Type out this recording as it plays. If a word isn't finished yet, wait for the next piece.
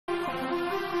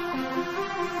Hey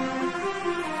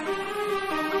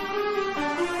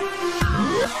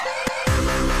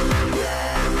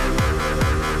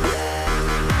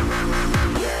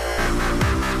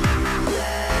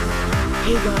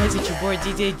guys, it's your boy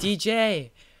DJ.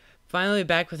 Finally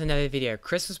back with another video.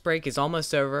 Christmas break is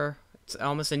almost over. It's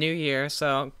almost a new year,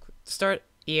 so to start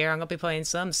the year, I'm gonna be playing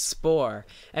some Spore.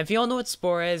 And if you don't know what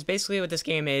Spore is, basically what this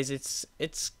game is, it's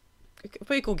a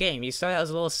pretty cool game. You start out as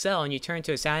a little cell and you turn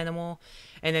into a sand animal,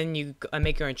 and then you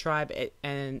make your own tribe,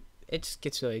 and it just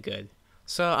gets really good.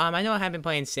 So I know I have been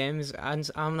playing Sims.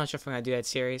 I'm not sure if I'm gonna do that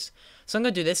series. So I'm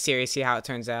gonna do this series, see how it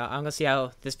turns out. I'm gonna see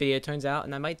how this video turns out,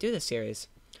 and I might do this series.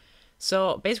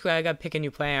 So basically, I gotta pick a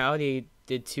new planet. I already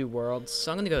did 2 worlds,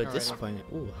 so I'm gonna go to this planet.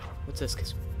 Ooh, what's this?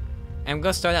 And I'm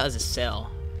gonna start out as a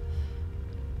cell.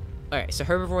 Alright, so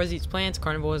herbivores eat plants,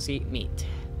 carnivores eat meat.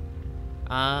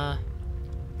 I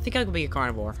think I could be a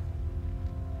carnivore.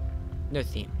 No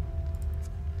theme.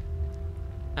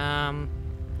 I'm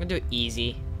gonna do it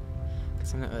easy,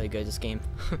 because I'm not really good at this game.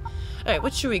 Alright,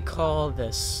 what should we call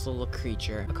this little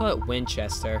creature? I'll call it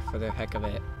Winchester for the heck of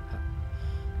it.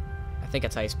 I think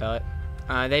that's how you spell it.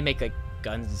 They make like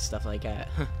guns and stuff like that.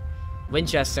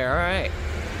 Winchester, alright.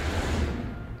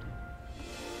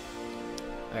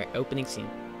 Alright, opening scene.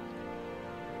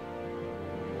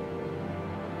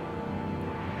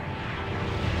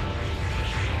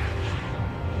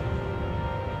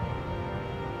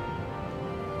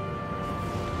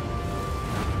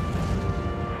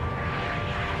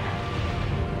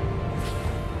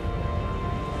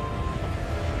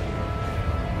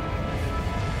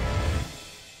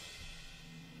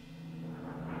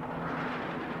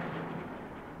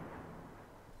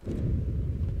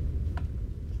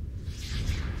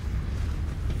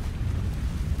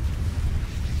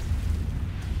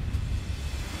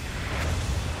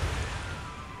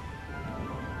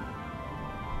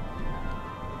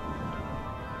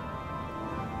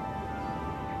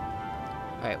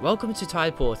 Alright, welcome to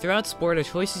Tide Pool. Throughout Spore, the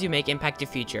choices you make impact your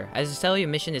future. As a cell, your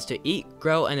mission is to eat,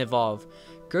 grow, and evolve.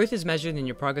 Growth is measured in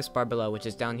your progress bar below, which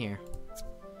is down here.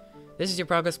 This is your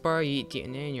progress bar. You eat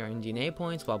DNA and you're in DNA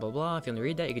points, blah blah blah. If you want to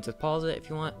read that, you can just pause it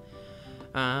if you want.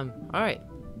 Alright.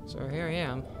 So here I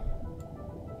am.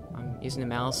 I'm using the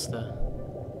mouse.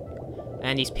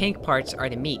 And these pink parts are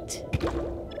the meat.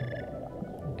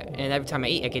 And every time I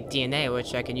eat, I get DNA,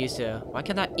 which I can use to... Why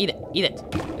can't I eat it? Eat it!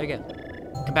 There you go.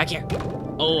 Come back here.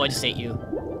 Oh, I just ate you.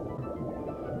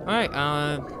 Alright,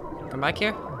 come back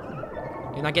here.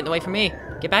 You're not getting away from me.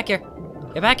 Get back here.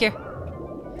 Get back here.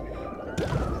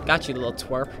 Got you, little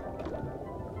twerp.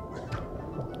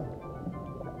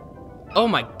 Oh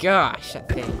my gosh, that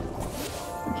thing.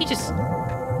 He just...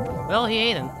 Well, he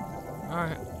ate him.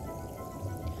 Alright.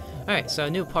 Alright, so a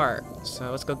new part.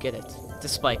 So let's go get it. It's a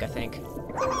spike, I think.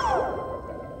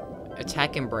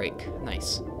 Attack and break.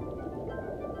 Nice.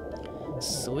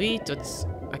 Sweet.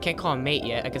 I can't call him mate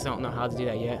yet. I guess I don't know how to do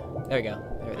that yet. There we go.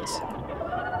 There it is.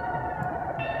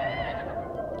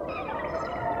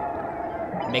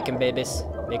 Making babies.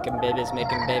 Making babies.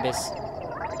 Making babies.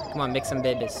 Come on, make some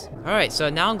babies. Alright, so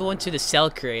now I'm going to the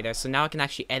cell creator. So now I can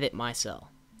actually edit my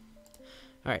cell.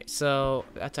 Alright, so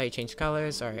that's how you change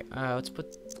colors. Alright, let's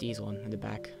put these one in the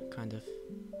back. Kind of.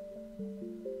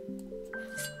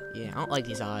 Yeah, I don't like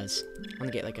these eyes. I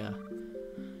want to get like a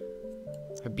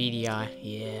beady eye.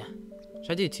 Yeah.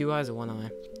 Should I do 2 eyes or 1 eye?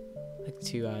 Like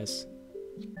 2 eyes.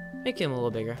 Make him a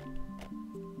little bigger.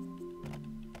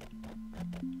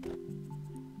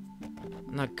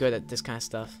 I'm not good at this kind of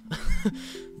stuff.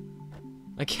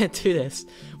 I can't do this.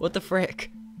 What the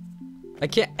frick? I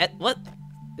can't. What?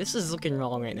 This is looking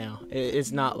wrong right now.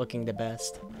 It's not looking the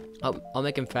best. I'll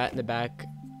make him fat in the back.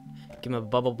 Give him a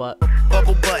bubble butt.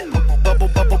 Bubble butt. Bubble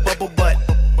bubble bubble butt.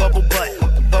 Bubble butt.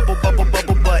 Bubble bubble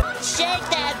bubble butt. Shake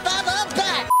that bubble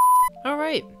butt. All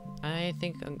right. I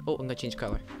think. I'm gonna change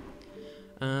color.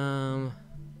 Yeah,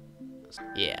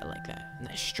 I like that.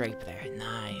 Nice stripe there.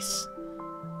 Nice.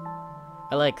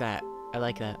 I like that. I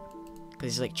like that. Cause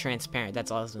he's like transparent.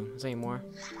 That's awesome. Is there any more?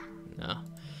 No. All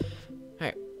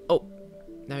right. Oh.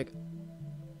 Now we go.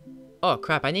 Oh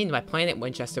crap! I named my planet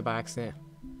Winchester by accident.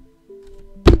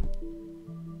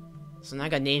 So now I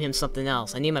gotta name him something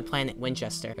else. I named my planet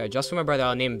Winchester. Just for my brother,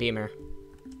 I'll name him Beamer.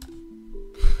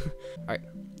 Alright.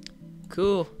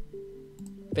 Cool.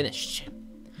 Finished.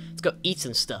 Let's go eat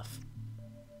some stuff.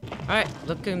 Alright,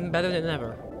 looking better than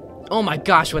ever. Oh my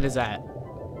gosh, what is that?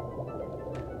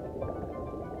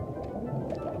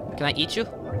 Can I eat you?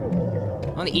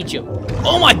 I wanna eat you.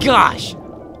 Oh my gosh!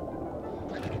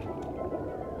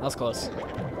 That was close. I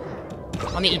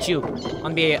wanna eat you. I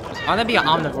wanna be an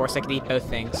omnivore so I can eat both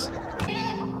things.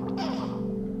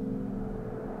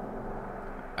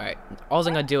 Alright, all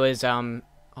I'm gonna do is, oh,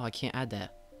 I can't add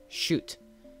that. Shoot.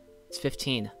 It's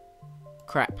 15.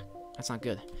 Crap. That's not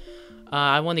good.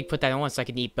 I wanted to put that on so I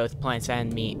could eat both plants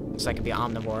and meat, so I could be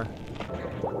omnivore.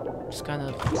 Just kind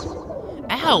of...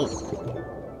 Ow!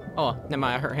 Oh, never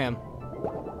mind, I hurt him.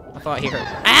 I thought he hurt.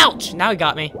 Ouch! Now he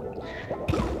got me.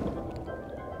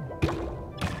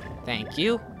 Thank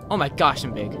you. Oh my gosh,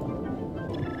 I'm big.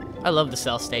 I love the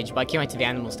cell stage, but I can't wait to the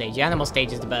animal stage. The animal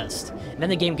stage is the best. And then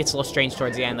the game gets a little strange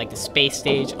towards the end, like the space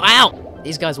stage. Ow!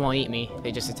 These guys won't eat me.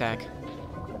 They just attack.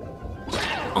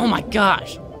 Oh my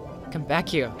gosh! Come back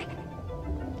here.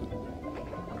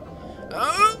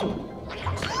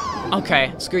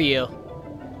 Okay, screw you.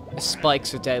 The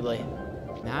spikes are deadly.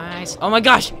 Nice. Oh my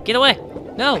gosh! Get away!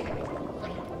 No!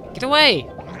 Get away!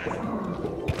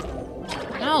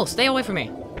 No, stay away from me.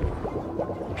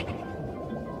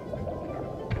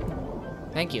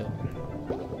 Thank you.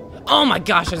 Oh my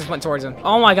gosh, I just went towards him.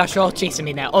 Oh my gosh, you're all chasing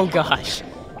me now. Oh gosh.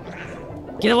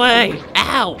 Get away!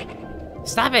 Ow!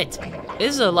 Stop it!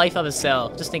 This is a life of a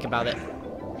cell. Just think about it.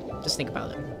 Just think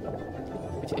about it.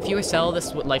 If you were a cell, this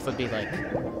is what life would be like.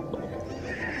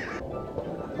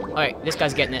 Alright, this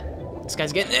guy's getting it. This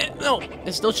guy's getting it. No!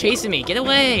 They're still chasing me. Get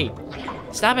away!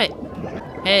 Stop it!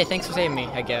 Hey, thanks for saving me,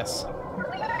 I guess.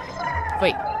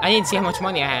 Wait, I didn't see how much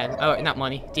money I had. Oh, not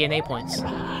money. DNA points.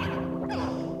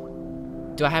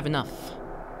 Do I have enough?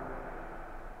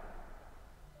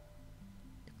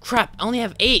 Crap, I only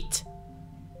have 8!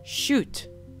 Shoot!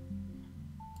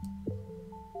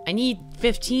 I need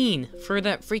 15 for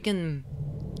that freaking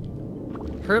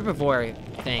herbivore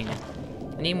thing.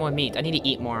 I need more meat. I need to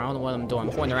eat more. I don't know what I'm doing.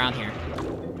 I'm fooling around here.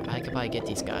 I could probably get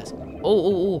these guys.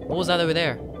 Oh, what was that over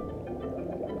there?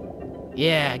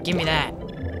 Yeah, give me that.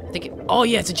 I think oh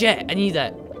yeah, it's a jet. I need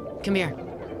that. Come here.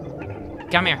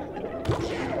 Come here.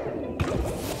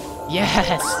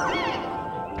 Yes!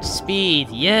 Speed,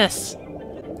 yes!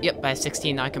 Yep, by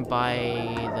 16 I can buy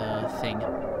the thing.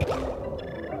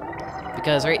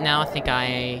 Because right now I think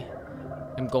I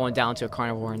am going down to a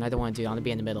carnivore and I don't want to do it. I want to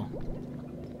be in the middle.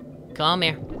 Come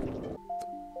here.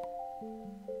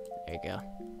 There you go.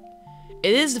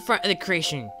 It is the front of the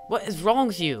creation. What is wrong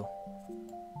with you?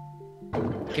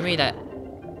 Give me that.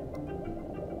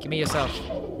 Give me yourself.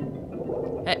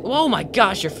 Hey, oh my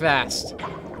gosh, you're fast.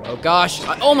 Oh gosh.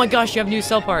 Oh my gosh, you have new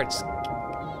cell parts.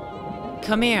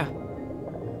 Come here.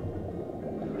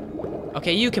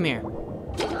 Okay, you come here.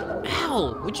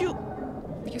 Ow! Would you...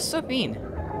 You're so mean.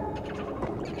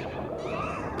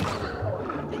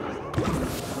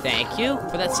 Thank you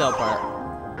for that cell part.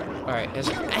 Alright,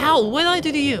 ow! What did I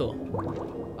do to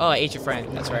you? Oh, I ate your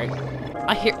friend. That's right.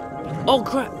 I hear... Oh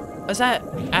crap! Is that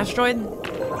asteroid?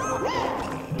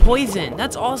 Poison!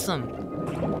 That's awesome!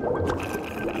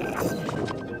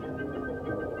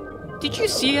 Did you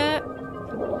see that?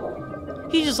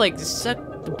 He just like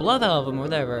sucked the blood out of him or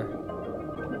whatever.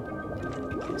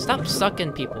 Stop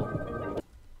sucking people.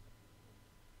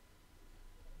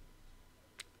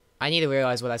 I need to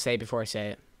realize what I say before I say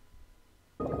it.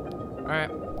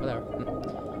 Alright, whatever.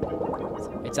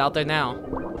 It's out there now.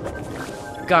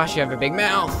 Gosh, you have a big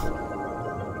mouth.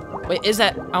 Wait, is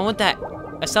that? I want that.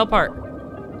 A cell part.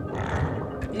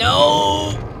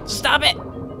 No! Stop it!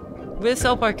 Where'd the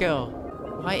cell part go?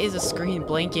 Why is the screen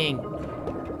blinking?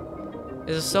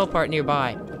 There's a cell part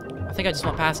nearby. I think I just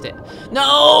went past it.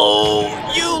 No!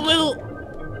 You little...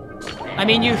 I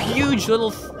mean, you huge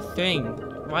little thing.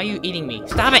 Why are you eating me?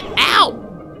 Stop it! Ow!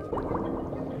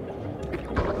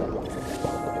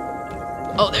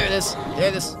 Oh, there it is. There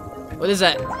it is. What is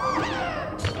that?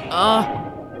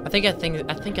 I think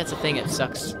that's a thing that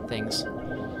sucks things.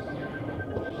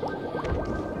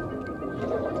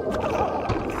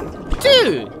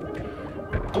 Dude!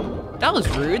 That was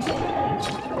rude.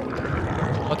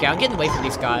 Okay, I'm getting away from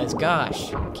these guys.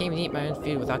 Gosh. I can't even eat my own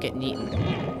food without getting eaten.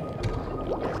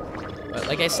 But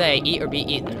like I say, eat or be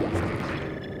eaten.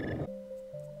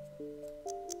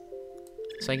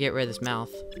 So I get rid of this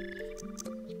mouth.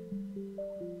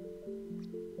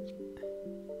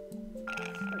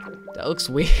 That looks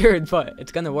weird, but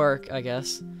it's gonna work, I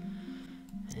guess.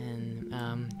 And,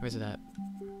 where's it at?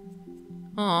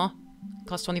 Aw,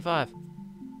 cost 25.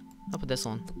 I'll put this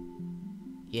on.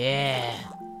 Yeah.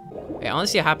 Okay, I wanna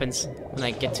see what happens when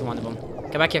I get to one of them.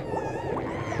 Come back here.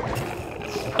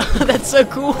 That's so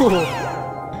cool!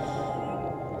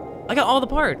 I got all the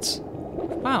parts.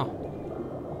 Wow.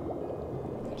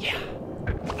 Yeah.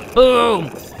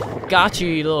 Boom! Got you,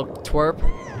 you little twerp.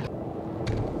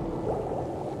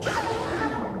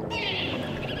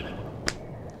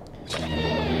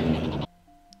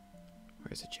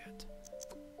 Where's the jet?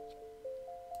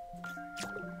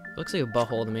 Looks like a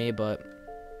butthole to me, but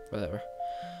whatever.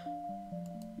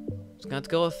 Just gonna have to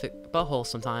go with the butthole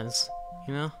sometimes,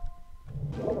 you know?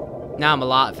 Now I'm a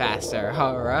lot faster.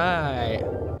 Alright.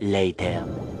 Later.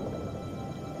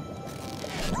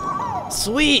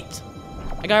 Sweet!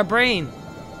 I got a brain!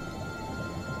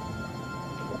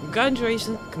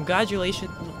 Congratulations,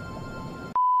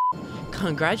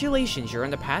 you're on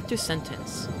the path to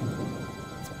sentence.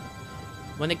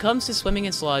 When it comes to swimming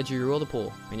and sludge, you rule the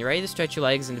pool. When you're ready to stretch your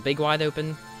legs in the big wide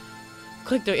open,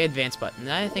 click the advance button.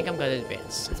 I think I'm gonna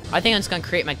advance. I think I'm just gonna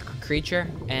create my creature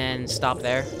and stop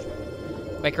there.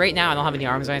 Like right now, I don't have any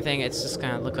arms or anything. It's just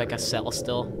gonna look like a cell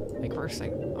still. Like first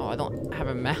thing. Oh, I don't have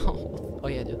a mouth. Oh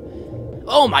yeah, I do.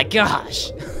 Oh my gosh!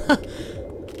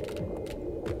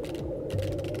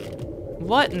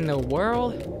 What in the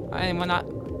world? I am not.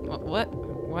 What?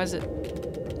 Why is it?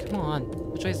 Come on.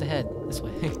 Which way is the head? This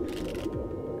way.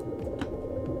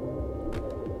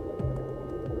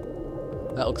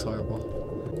 That looks horrible.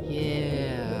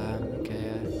 Yeah.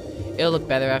 Okay. It'll look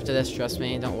better after this. Trust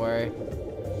me. Don't worry.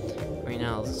 Right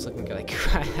now, it's looking like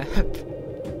crap.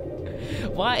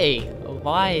 Why?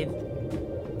 Why?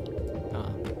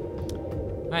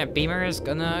 Alright, Beamer is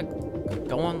gonna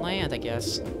go on land, I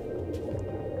guess.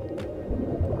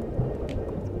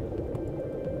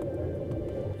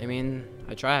 I mean,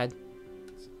 I tried.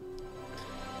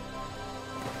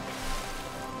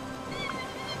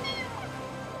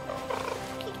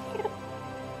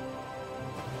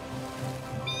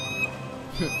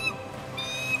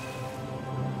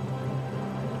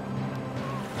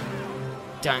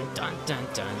 Dun dun dun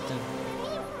dun dun.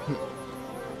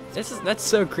 That's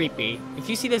so creepy. If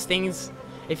you see those things,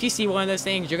 if you see one of those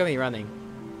things, you're gonna be running.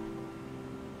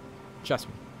 Trust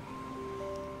me.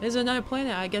 There's another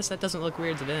planet. I guess that doesn't look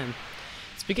weird to them.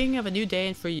 It's beginning of a new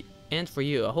day, and for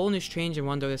you, a whole new strange and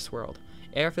wondrous world.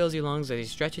 Air fills your lungs as you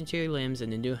stretch into your limbs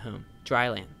in a new home. Dry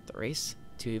land. The race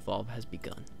to evolve has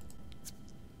begun.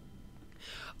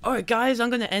 Alright guys, I'm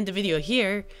gonna end the video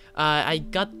here. I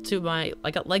got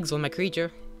legs on my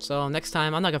creature. So next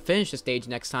time, I'm not gonna finish the stage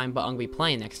next time, but I'm gonna be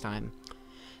playing next time.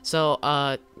 So,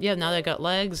 yeah, now that I got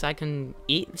legs, I can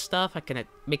eat and stuff. I can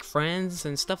make friends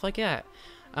and stuff like that.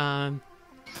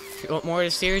 If you want more of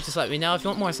the series, just let me know. If you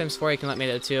want more Sims 4, you can let me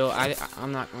know too.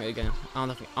 I'm not really gonna. I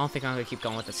don't think I'm gonna keep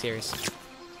going with the series.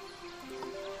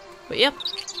 But yep,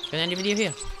 gonna end the video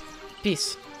here.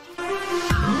 Peace.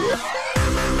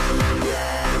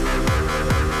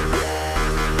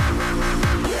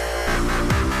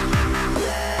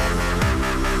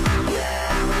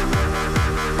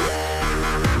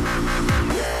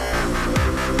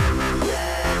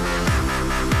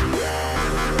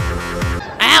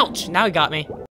 Ouch! Now he got me.